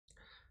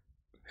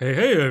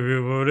Hey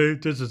everybody,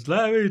 this is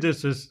Larry,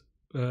 this is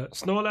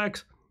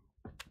Snorlax.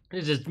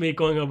 This is me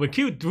going over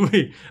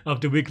Q3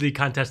 of the weekly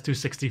contest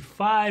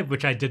 265,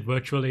 which I did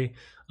virtually.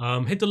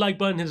 Hit the like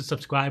button, hit the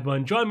subscribe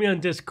button, join me on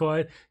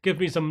Discord, give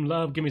me some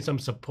love, give me some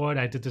support.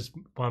 I did this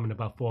farm in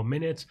about 4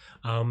 minutes.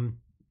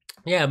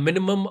 Yeah,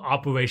 minimum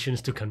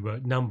operations to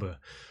convert number.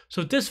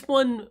 So this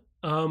one,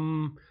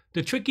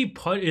 the tricky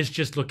part is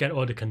just look at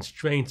all the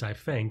constraints, I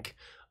think.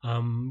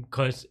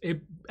 Because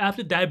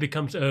after that it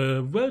becomes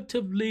a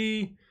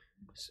relatively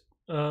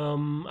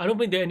I don't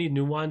think there are any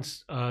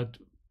nuance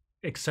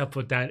except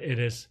for that it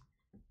is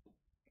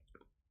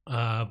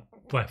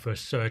breadth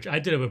first search. I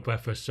did it with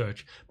breadth first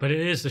search, but it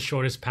is the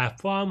shortest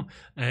path from.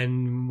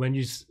 And when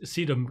you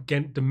see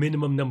the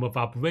minimum number of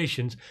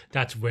operations,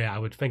 that's where I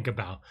would think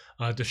about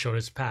the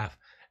shortest path.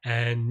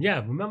 And yeah,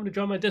 remember to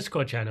join my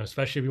Discord channel,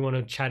 especially if you want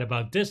to chat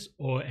about this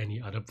or any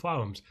other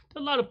problems.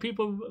 There are a lot of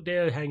people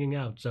there hanging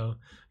out, so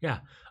yeah.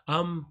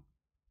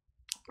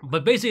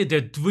 But basically,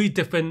 there are three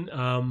different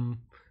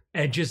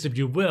edges, if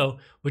you will,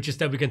 which is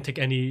that we can take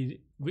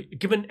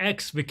given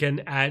x, we can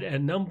add a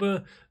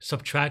number,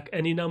 subtract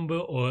any number,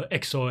 or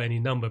XOR any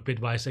number,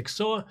 bitwise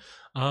XOR.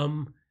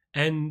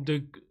 And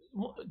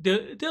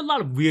there are a lot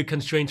of weird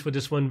constraints for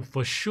this one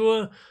for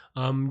sure.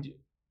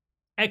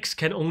 X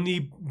can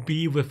only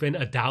be within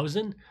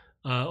 1,000,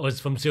 or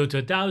it's from 0 to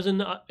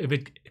 1,000. If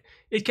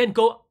it can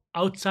go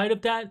outside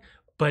of that,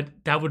 but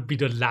that would be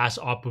the last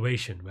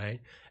operation,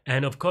 right?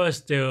 And of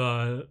course, there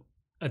are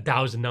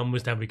 1,000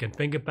 numbers that we can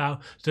think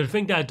about. So the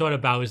thing that I thought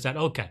about is that,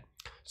 okay,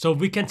 so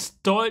we can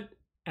start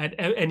at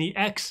any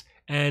x,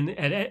 and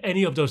at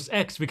any of those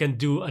x, we can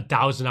do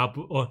 1,000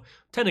 or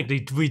technically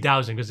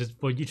 3,000, because it's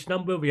for each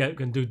number we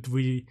can do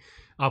 3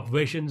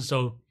 operations.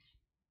 So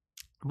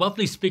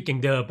roughly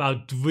speaking, there are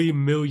about 3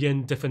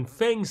 million different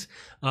things.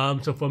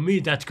 So for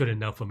me, that's good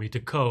enough for me to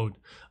code.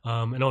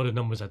 And all the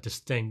numbers are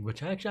distinct,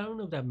 which actually I don't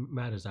know if that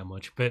matters that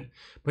much. But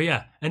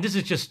yeah, and this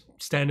is just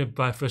standard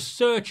by first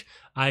search.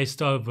 I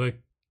start with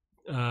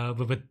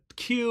a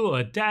queue or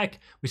a deck.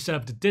 We set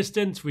up the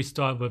distance. We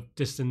start with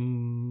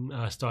distance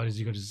start is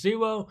equal to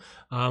 0.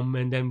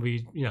 And then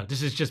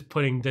this is just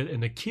putting that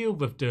in a queue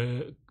with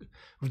the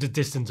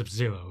distance of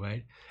 0,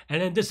 right?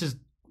 And then this is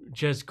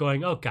just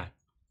going, okay,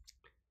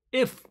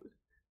 if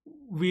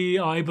we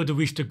are able to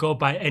reach the goal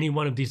by any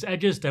one of these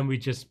edges, then we're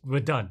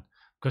done.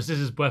 Because this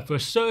is breadth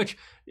first search,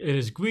 it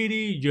is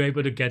greedy, you're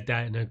able to get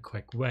that in a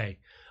quick way.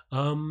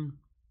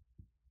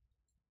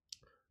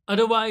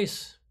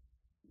 Otherwise,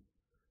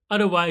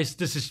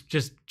 this is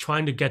just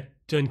trying to get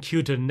to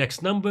queue to the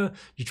next number.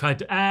 You try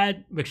to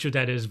add, make sure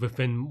that is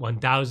within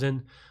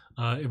 1,000.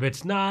 If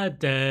it's not,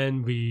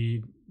 then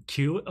we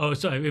queue. Oh,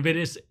 sorry. If it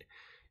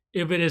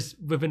is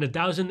within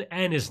 1,000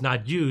 and is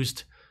not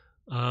used,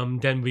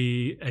 then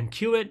we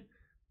queue it,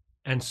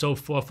 and so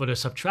forth for the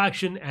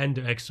subtraction and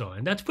the XOR.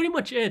 And that's pretty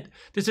much it.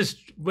 This is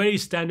very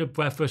standard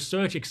breadth first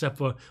search, except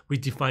for we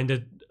define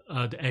the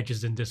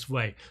edges in this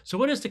way. So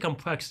what is the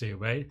complexity,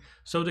 right?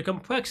 So the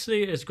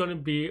complexity is going to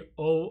be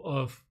all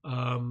of,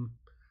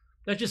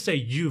 let's just say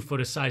U for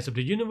the size of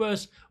the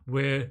universe,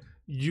 where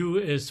U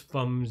is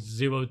from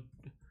 0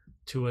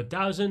 to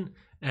 1,000,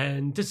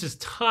 and this is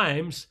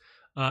times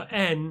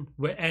n,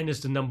 where n is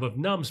the number of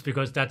nums,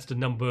 because that's the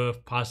number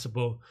of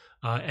possible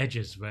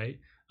edges, right?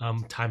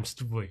 Times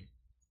 3.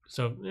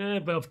 So,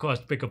 but of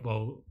course, pick up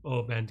O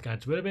of n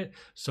gets rid of it.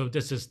 So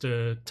this is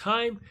the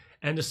time,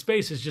 and the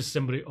space is just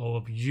simply O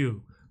of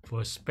U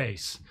for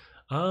space.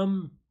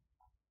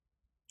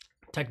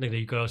 Technically,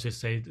 you could also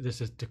say this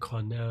is the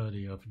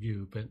cardinality of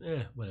U, but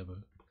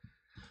whatever.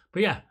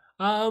 But yeah,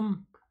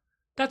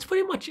 that's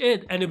pretty much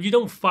it. And if you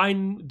don't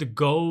find the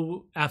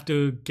goal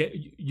after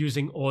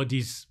using all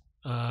these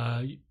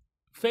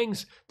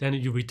things, then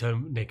you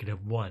return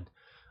 -1.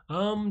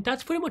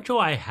 That's pretty much all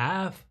I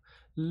have.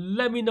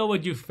 Let me know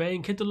what you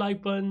think. Hit the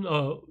like button.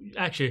 Or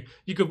actually,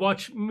 you could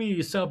watch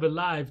me sub it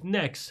live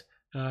next.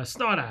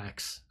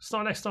 Snorlax.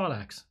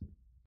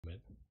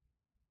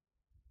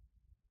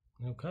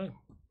 Okay.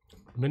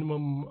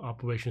 Minimum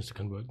operations to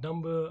convert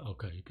number.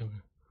 Okay, you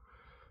can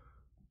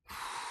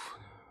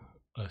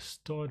a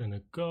start and a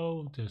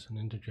go. There's an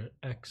integer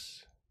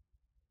x.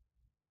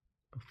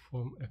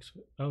 Perform x.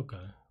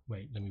 Okay.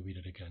 Wait, let me read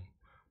it again.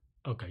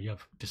 Okay, you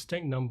have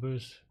distinct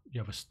numbers. You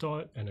have a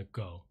start and a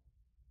go.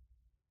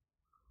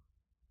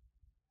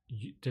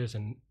 There's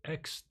an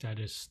x that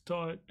is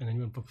start, and then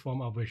you want to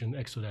perform operation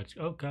x, so that's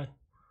okay.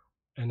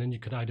 And then you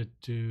could either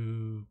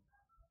do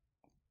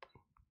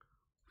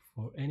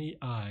for any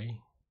I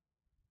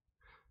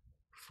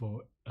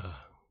for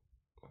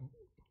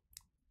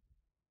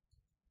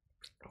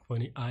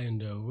any I in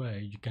the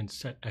array, you can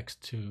set x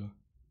to,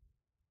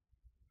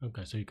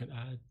 okay, so you can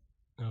add,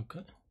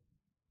 okay.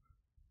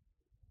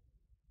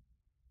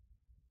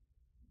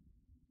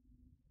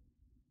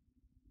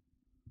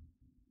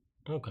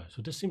 Okay,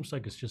 so this seems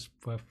like it's just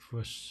breadth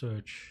first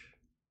search,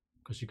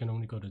 because you can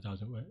only go to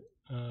 1,000, right?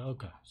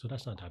 Okay, so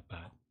that's not that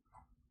bad.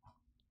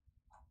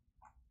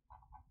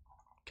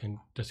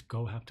 Does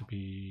go have to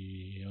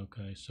be,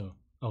 okay, so,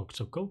 oh,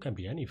 so go can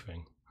be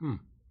anything.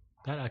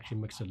 That actually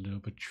makes it a little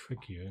bit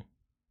trickier.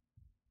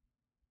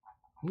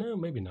 No,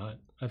 maybe not.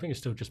 I think it's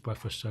still just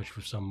breadth search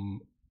with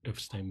some if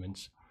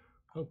statements.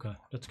 Okay,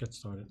 let's get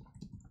started.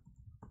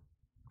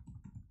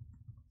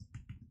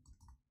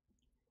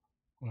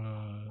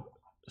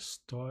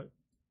 Start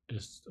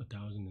is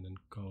 1,000 and then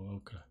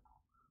go. Okay.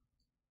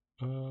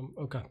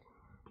 Okay.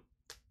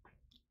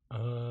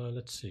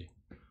 Let's see.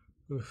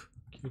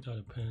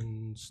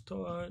 Q.append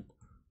start.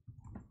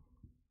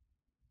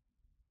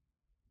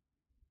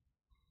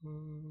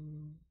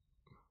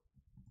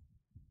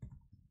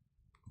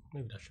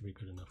 Maybe that should be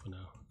good enough for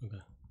now.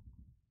 Okay.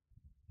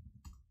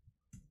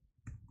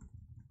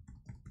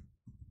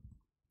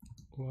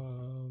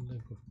 Well,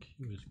 length of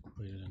Q is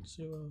greater than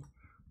 0.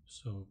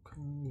 So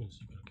current is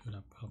equal to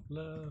Q.pop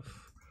left.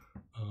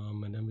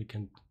 And then we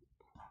can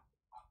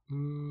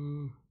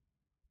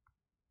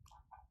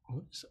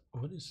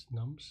what is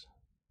nums?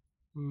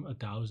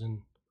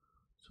 1,000.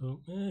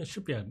 So it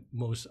should be at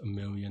most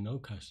 1,000,000.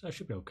 Okay, so that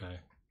should be okay.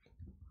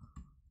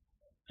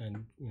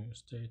 And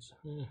states,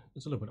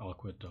 it's a little bit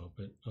awkward though,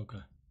 but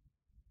okay.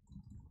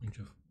 Range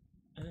of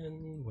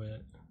n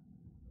where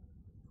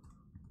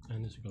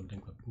n is equal to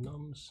length of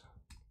nums.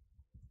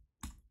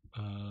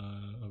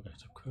 Okay,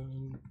 so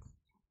current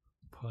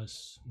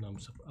plus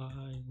nums of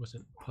I, was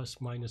it plus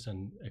minus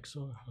and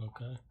XOR?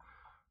 Okay.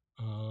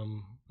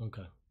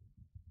 Okay.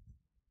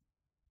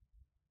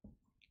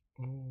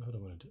 How do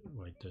I want to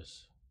write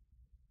this?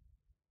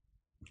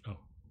 Oh,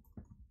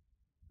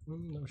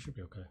 no, it should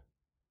be okay.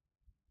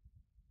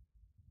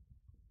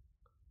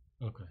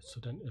 Okay, so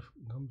then if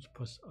nums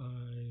plus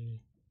I,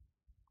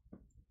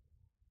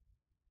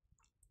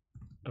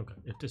 okay,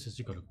 if this is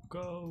equal to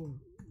go,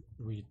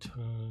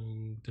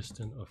 return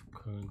distance of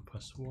current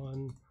plus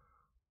 1.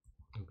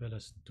 Okay,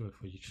 let's do it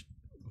for each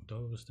of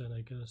those then,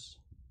 I guess.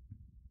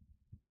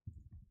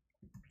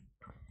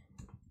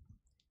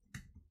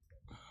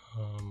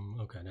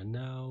 Okay, and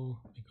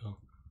now we go.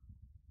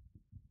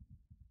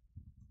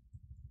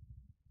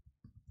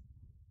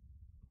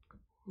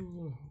 I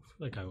feel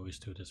like I always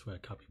do this where I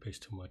copy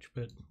paste too much,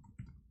 but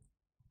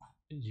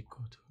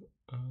equal to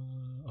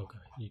okay,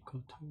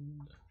 equal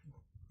to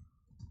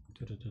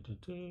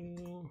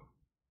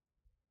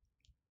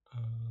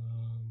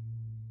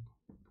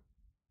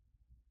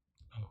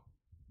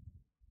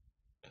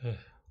I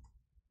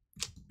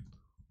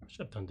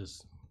should have done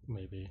this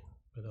maybe,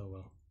 but oh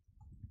well.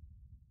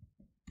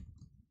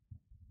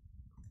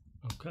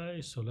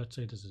 Okay, so let's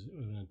say this is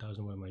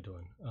 1,000. What am I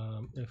doing?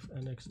 If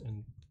nx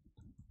and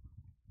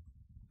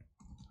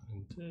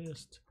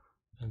this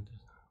and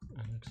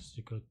nx is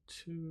equal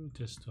to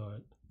this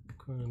dot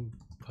current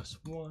plus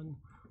 1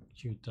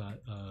 q dot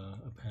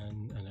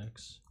append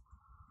nx,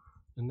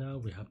 and now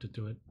we have to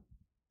do it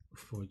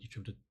for each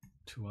of the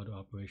 2 other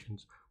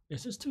operations.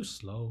 Is this too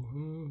slow?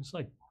 It's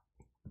like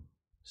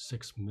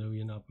 6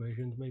 million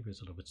operations. Maybe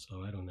it's a little bit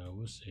slow. I don't know.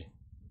 We'll see.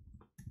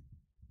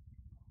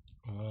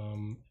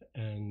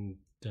 And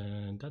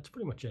then that's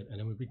pretty much it. And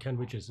then we can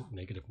reach is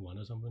 -1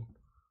 or something.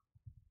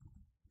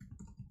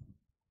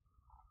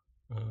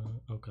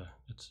 Okay,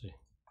 let's see.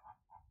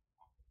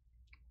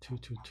 2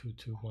 2 2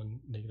 2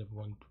 1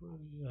 -1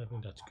 3. I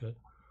think that's good.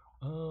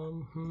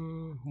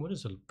 What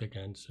is a big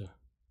answer?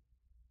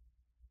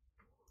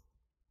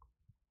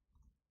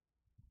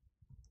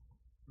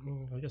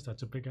 I guess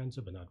that's a big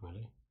answer, but not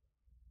really.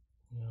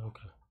 Yeah,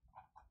 okay.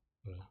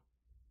 Yeah.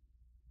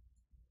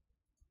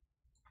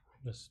 I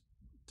guess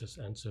this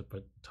answer,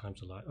 but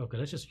times a lot. Okay,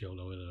 let's just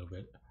YOLO it a little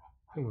bit.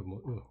 I think we're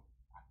more,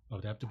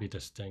 oh, they have to be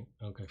distinct.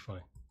 Okay,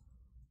 fine.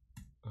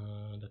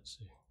 Let's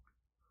see.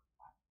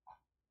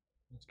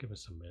 Let's give it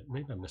some.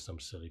 Maybe I missed some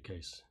silly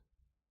case.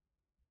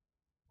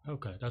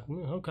 Okay, that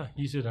okay,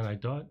 easier than I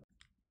thought.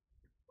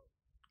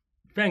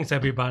 Thanks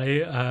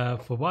everybody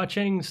for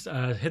watching.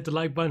 Hit the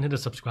like button, hit the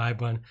subscribe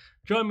button.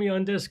 Join me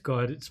on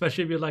Discord,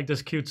 especially if you like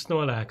this cute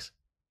Snorlax.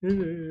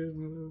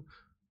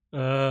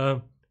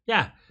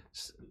 Yeah.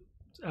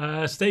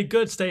 Stay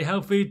good, stay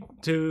healthy,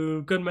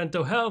 to good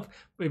mental health.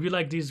 If you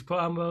like these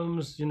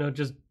problems,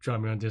 just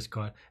join me on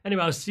Discord.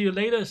 Anyway, I'll see you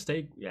later.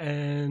 Stay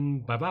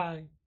and bye bye.